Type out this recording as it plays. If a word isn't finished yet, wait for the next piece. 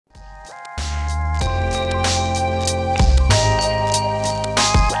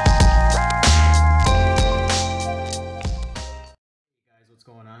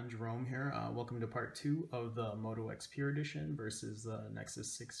part 2 of the Moto X Pure Edition versus the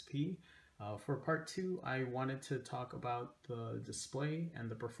Nexus 6P. For part 2, I wanted to talk about the display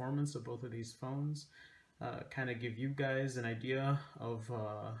and the performance of both of these phones, kind of give you guys an idea of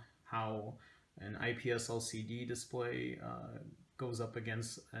how an IPS LCD display goes up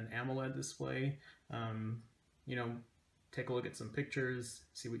against an AMOLED display. You know, take a look at some pictures,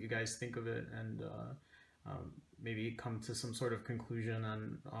 see what you guys think of it, and maybe come to some sort of conclusion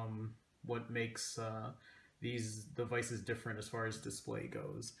on what makes these devices different as far as display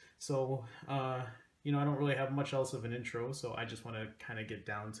goes. So, you know, I don't really have much else of an intro, so I just want to kind of get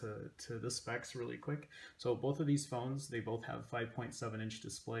down to the specs really quick. So both of these phones, they both have 5.7-inch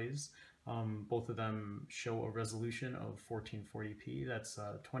displays. Both of them show a resolution of 1440p. That's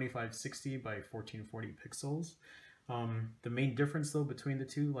 2560 by 1440 pixels. The main difference though between the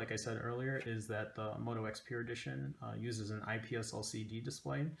two, like I said earlier, is that the Moto X Pure Edition uses an IPS LCD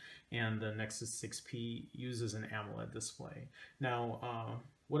display and the Nexus 6P uses an AMOLED display. Now,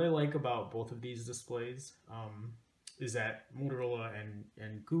 what I like about both of these displays is that Motorola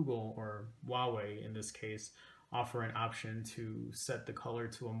and Google, or Huawei in this case, offer an option to set the color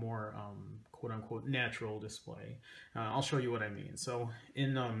to a more quote-unquote natural display. I'll show you what I mean. So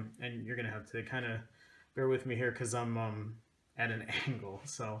and you're gonna have to kind of bear with me here because I'm at an angle.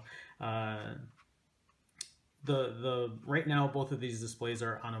 So right now both of these displays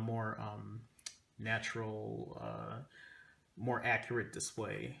are on a more natural, more accurate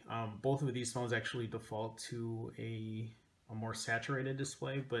display. Both of these phones actually default to a more saturated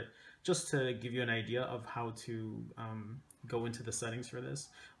display, but just to give you an idea of how to go into the settings for this,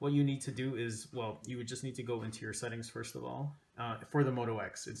 what you need to do is, well, you would just need to go into your settings first of all. For the Moto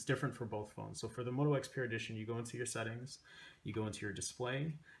X, it's different for both phones. So for the Moto X Pure Edition, you go into your settings, you go into your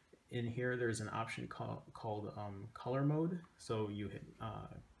display. In here, there's an option called color mode. So you hit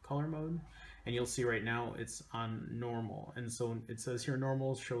color mode, and you'll see right now it's on normal. And so it says here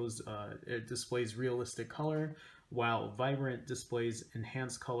normal shows, it displays realistic color, while vibrant displays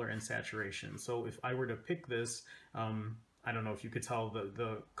enhanced color and saturation. So if I were to pick this, I don't know if you could tell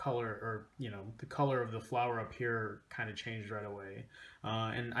the color, or you know, the color of the flower up here kind of changed right away.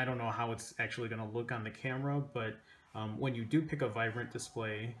 And I don't know how it's actually going to look on the camera, but when you do pick a vibrant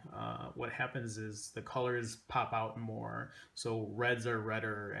display, what happens is the colors pop out more. So reds are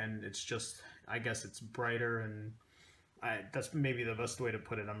redder, and it's just, I guess it's brighter, and that's maybe the best way to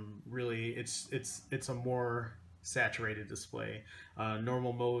put it. It's a more saturated display.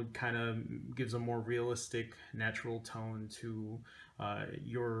 Normal mode kind of gives a more realistic, natural tone to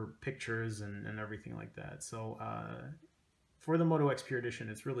your pictures and everything like that. So for the Moto X Pure Edition,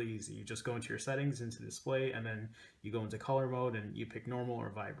 it's really easy. You just go into your settings, into display, and then you go into color mode and you pick normal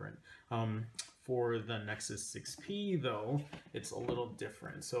or vibrant. For the Nexus 6P though, it's a little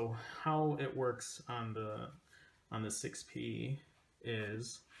different. So how it works on the 6P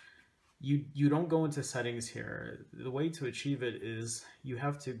is you don't go into settings here. The way to achieve it is you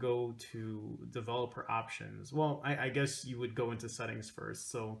have to go to developer options. Well, I guess you would go into settings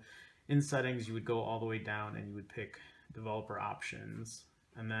first. So in settings, you would go all the way down and you would pick developer options.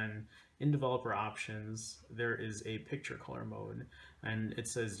 And then in developer options, there is a picture color mode, and it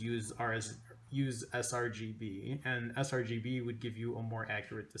says use sRGB, and sRGB would give you a more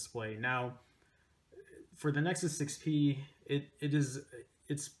accurate display. Now, for the Nexus 6P,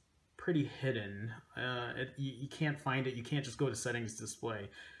 it's pretty hidden. You can't find it. You can't just go to settings display.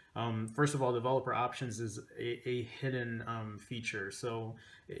 First of all, developer options is a hidden feature. So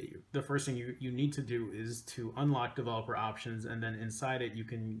the first thing you need to do is to unlock developer options, and then inside it you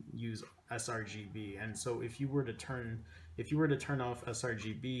can use sRGB. And so if you were to turn off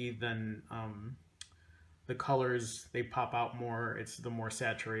sRGB, then the colors, they pop out more. It's the more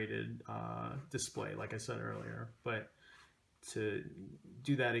saturated display, like I said earlier. But to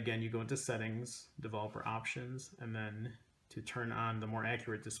do that again, you go into settings, developer options, and then to turn on the more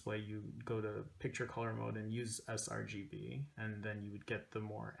accurate display, you go to picture color mode and use sRGB, and then you would get the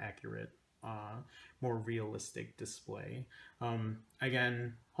more accurate, more realistic display.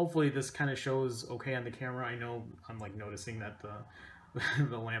 Again, hopefully this kind of shows okay on the camera. I know I'm like noticing that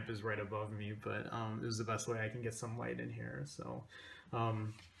the lamp is right above me, but this is the best way I can get some light in here. So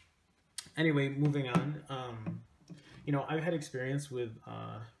anyway, moving on. You know, I've had experience with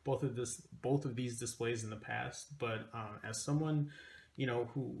both of these displays in the past, but as someone, you know,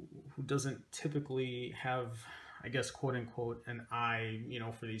 who doesn't typically have, I guess, quote unquote, an eye, you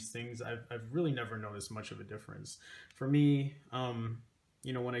know, for these things, I've really never noticed much of a difference. For me,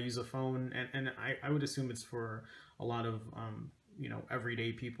 you know, when I use a phone, and I would assume it's for a lot of you know,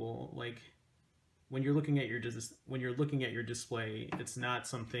 everyday people, like when you're looking at your display, it's not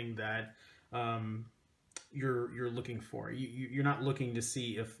something that you're looking for. You're not looking to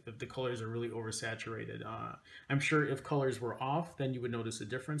see if the colors are really oversaturated. I'm sure if colors were off, then you would notice a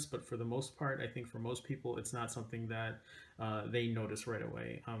difference. But for the most part, I think for most people, it's not something that they notice right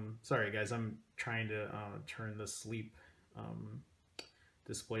away. Sorry guys, I'm trying to turn the sleep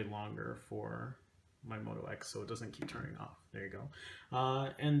display longer for my Moto X so it doesn't keep turning off. There you go.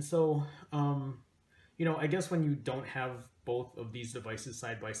 And so, you know, I guess when you don't have both of these devices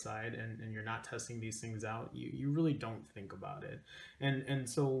side by side and you're not testing these things out, you really don't think about it. And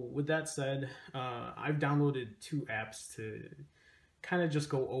so with that said, I've downloaded 2 apps to kind of just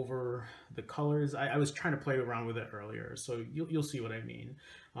go over the colors. I was trying to play around with it earlier, so you'll see what I mean.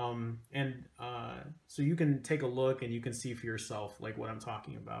 So you can take a look and you can see for yourself like what I'm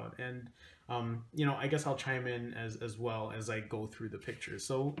talking about. And you know, I guess I'll chime in as well as I go through the pictures.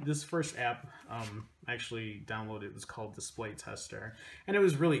 So this first app I actually downloaded, it was called Display Tester, and it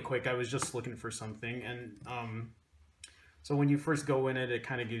was really quick. I was just looking for something, and so when you first go in it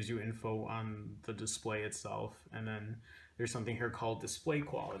kind of gives you info on the display itself, and then there's something here called display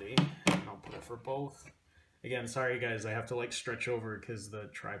quality, and I'll put it for both. Again, sorry guys, I have to like stretch over because the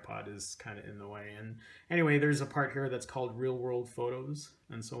tripod is kind of in the way. And anyway, there's a part here that's called real world photos.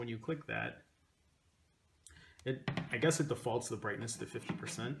 And so when you click that, I guess it defaults the brightness to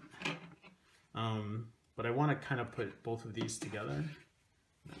 50%. But I want to kind of put both of these together.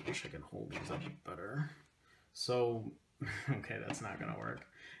 I wish I could hold these up better. So, okay, that's not gonna work.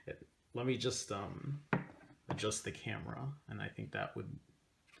 Let me just adjust the camera, and I think that would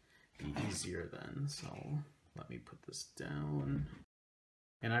be easier then. So let me put this down.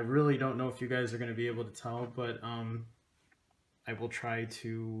 And I really don't know if you guys are going to be able to tell, but I will try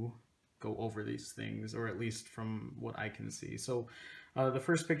to go over these things, or at least from what I can see. So the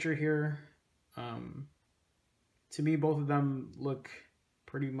first picture here, to me, both of them look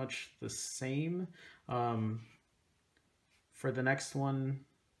pretty much the same. For the next one,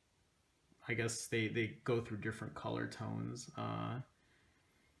 I guess they go through different color tones.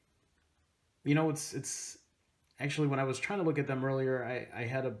 You know, it's actually, when I was trying to look at them earlier, I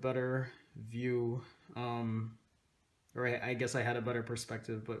had a better view, or I guess I had a better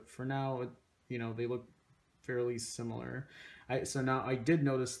perspective, but for now, you know, they look fairly similar. So now I did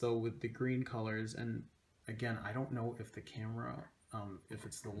notice though with the green colors, and again, I don't know if the camera, if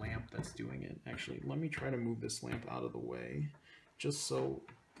it's the lamp that's doing it. Actually, let me try to move this lamp out of the way, just so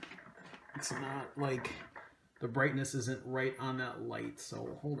it's not like the brightness isn't right on that light.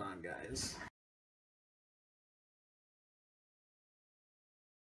 So hold on guys.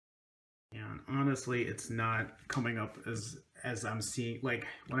 And honestly, it's not coming up as I'm seeing. Like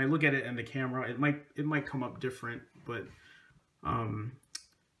when I look at it in the camera, it might come up different, but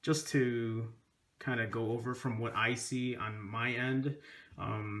just to kind of go over from what I see on my end,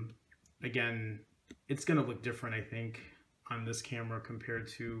 again, it's gonna look different, I think, on this camera compared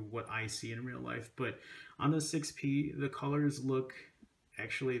to what I see in real life. But on the 6P, the colors look,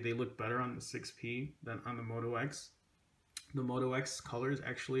 actually they look better on the 6P than on the Moto X. The Moto X colors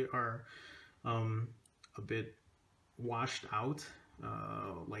actually are a bit washed out,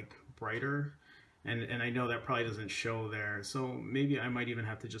 like brighter, and I know that probably doesn't show there, so maybe I might even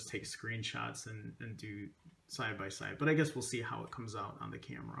have to just take screenshots and do side by side, but I guess we'll see how it comes out on the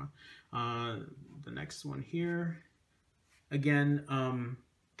camera. The next one here, again,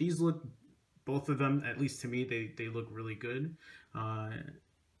 these look, both of them, at least to me, they look really good.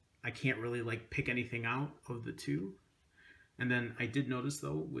 I can't really like pick anything out of the two. And then I did notice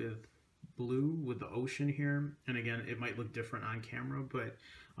though with blue, with the ocean here, and again, it might look different on camera, but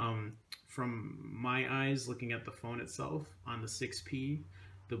from my eyes looking at the phone itself, on the 6P,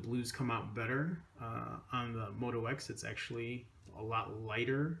 the blues come out better. On the Moto X, it's actually a lot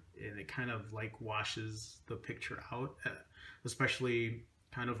lighter, and it kind of like washes the picture out, especially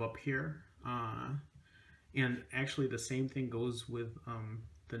kind of up here. And actually the same thing goes with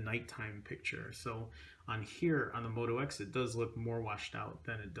the nighttime picture. So on here, on the Moto X, it does look more washed out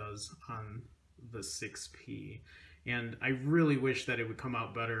than it does on the 6P. And I really wish that it would come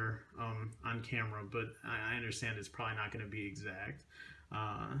out better on camera, but I understand it's probably not going to be exact.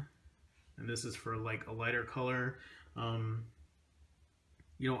 And this is for like a lighter color.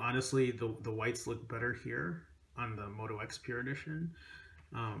 You know, honestly, the whites look better here on the Moto X Pure Edition.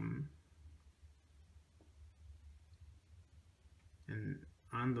 And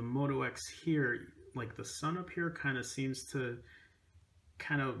on the Moto X here, like the sun up here kind of seems to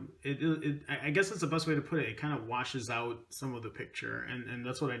I guess that's the best way to put it. It kind of washes out some of the picture, and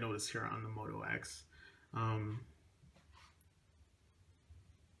that's what I noticed here on the Moto X.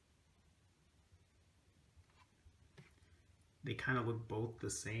 they kind of look both the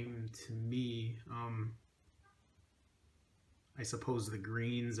same to me. I suppose the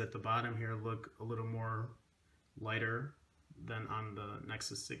greens at the bottom here look a little more lighter than on the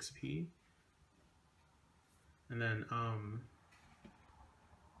Nexus 6P. And then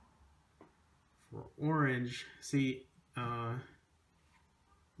for orange, see,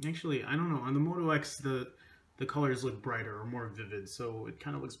 actually, I don't know, on the Moto X, the colors look brighter or more vivid, so it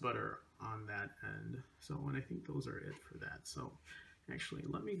kind of looks better on that end. So, and I think those are it for that. So actually,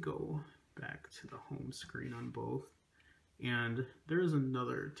 let me go back to the home screen on both. And there's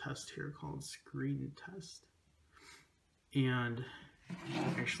another test here called screen test. And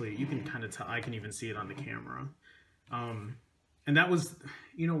actually, you can kind of tell, I can even see it on the camera. And that was,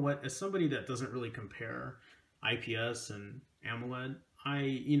 you know what, as somebody that doesn't really compare IPS and AMOLED,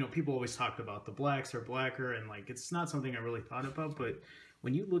 people always talk about the blacks are blacker, and like, it's not something I really thought about, but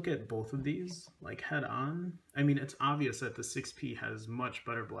when you look at both of these, like head on, I mean, it's obvious that the 6P has much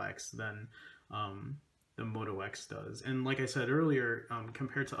better blacks than the Moto X does. And like I said earlier,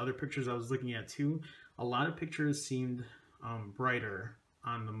 compared to other pictures I was looking at too, a lot of pictures seemed brighter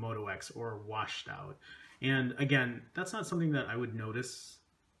on the Moto X or washed out. And again, that's not something that I would notice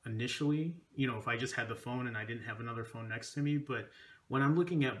initially, if I just had the phone and I didn't have another phone next to me. But when I'm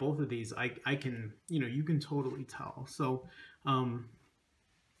looking at both of these, I can, you can totally tell. So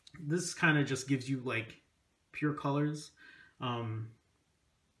this kind of just gives you like pure colors. And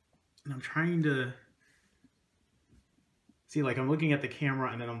I'm trying to see, like, I'm looking at the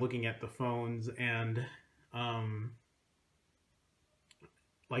camera and then I'm looking at the phones, and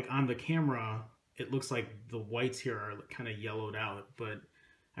like on the camera, it looks like the whites here are kind of yellowed out, but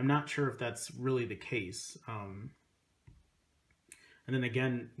I'm not sure if that's really the case. And then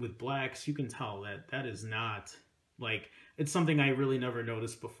again, with blacks, you can tell that that is not, like, it's something I really never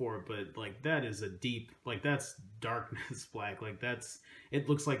noticed before, but like that is a deep, like that's darkness black. Like that's, it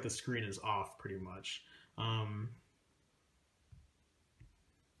looks like the screen is off pretty much.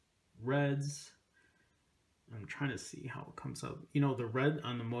 Reds, I'm trying to see how it comes out. The red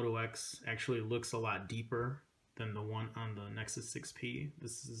on the Moto X actually looks a lot deeper than the one on the Nexus 6P.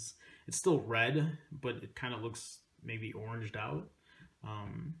 It's still red, but it kind of looks maybe oranged out.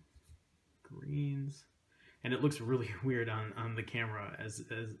 Greens, and it looks really weird on the camera as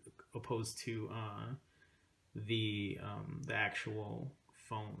opposed to the actual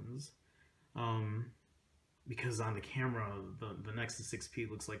phones. Because on the camera, the Nexus 6P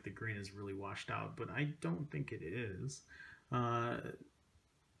looks like the green is really washed out, but I don't think it is.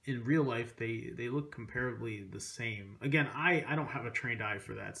 In real life, they look comparably the same. Again, I don't have a trained eye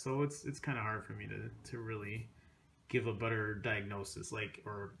for that, so it's kind of hard for me to really give a better diagnosis,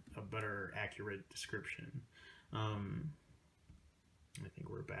 or a better accurate description. I think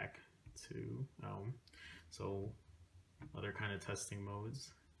we're back to so other kind of testing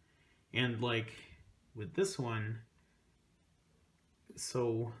modes, and like with this one,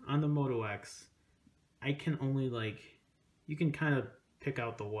 so on the Moto X, I can only you can kind of pick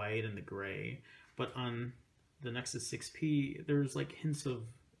out the white and the gray, but on the Nexus 6P, there's like hints of,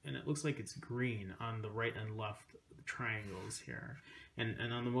 and it looks like it's green on the right and left triangles here, and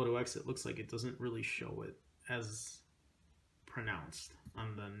on the Moto X, it looks like it doesn't really show it as pronounced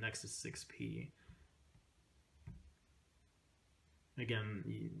on the Nexus 6P. Again,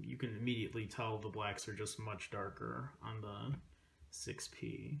 you can immediately tell the blacks are just much darker on the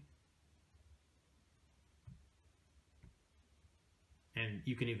 6P. And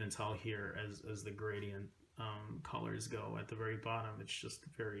you can even tell here as the gradient colors go at the very bottom,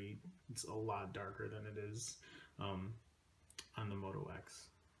 it's a lot darker than it is on the Moto X.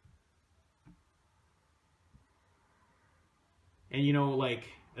 And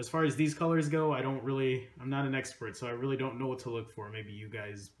as far as these colors go, I'm not an expert, so I really don't know what to look for. Maybe you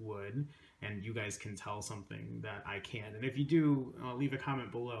guys would, and you guys can tell something that I can't. And if you do, leave a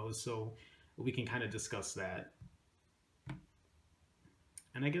comment below so we can kind of discuss that.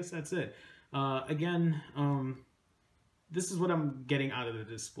 And I guess that's it. Again, this is what I'm getting out of the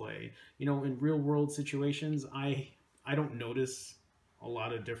display. In real world situations, I don't notice a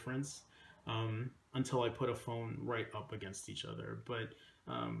lot of difference until I put a phone right up against each other. But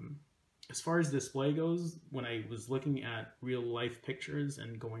as far as display goes, when I was looking at real life pictures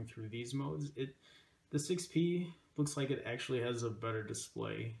and going through these modes, the 6P looks like it actually has a better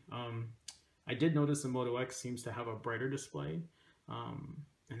display. I did notice the Moto X seems to have a brighter display.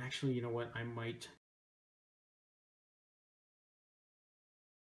 And actually, you know what, I might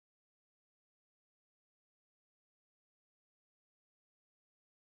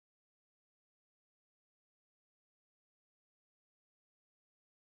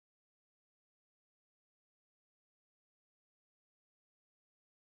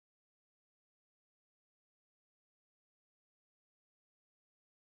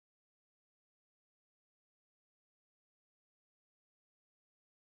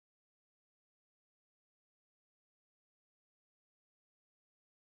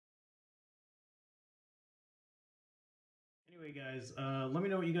Anyway, guys, let me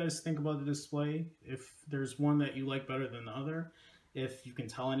know what you guys think about the display. If there's one that you like better than the other, if you can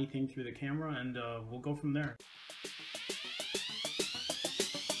tell anything through the camera, and we'll go from there.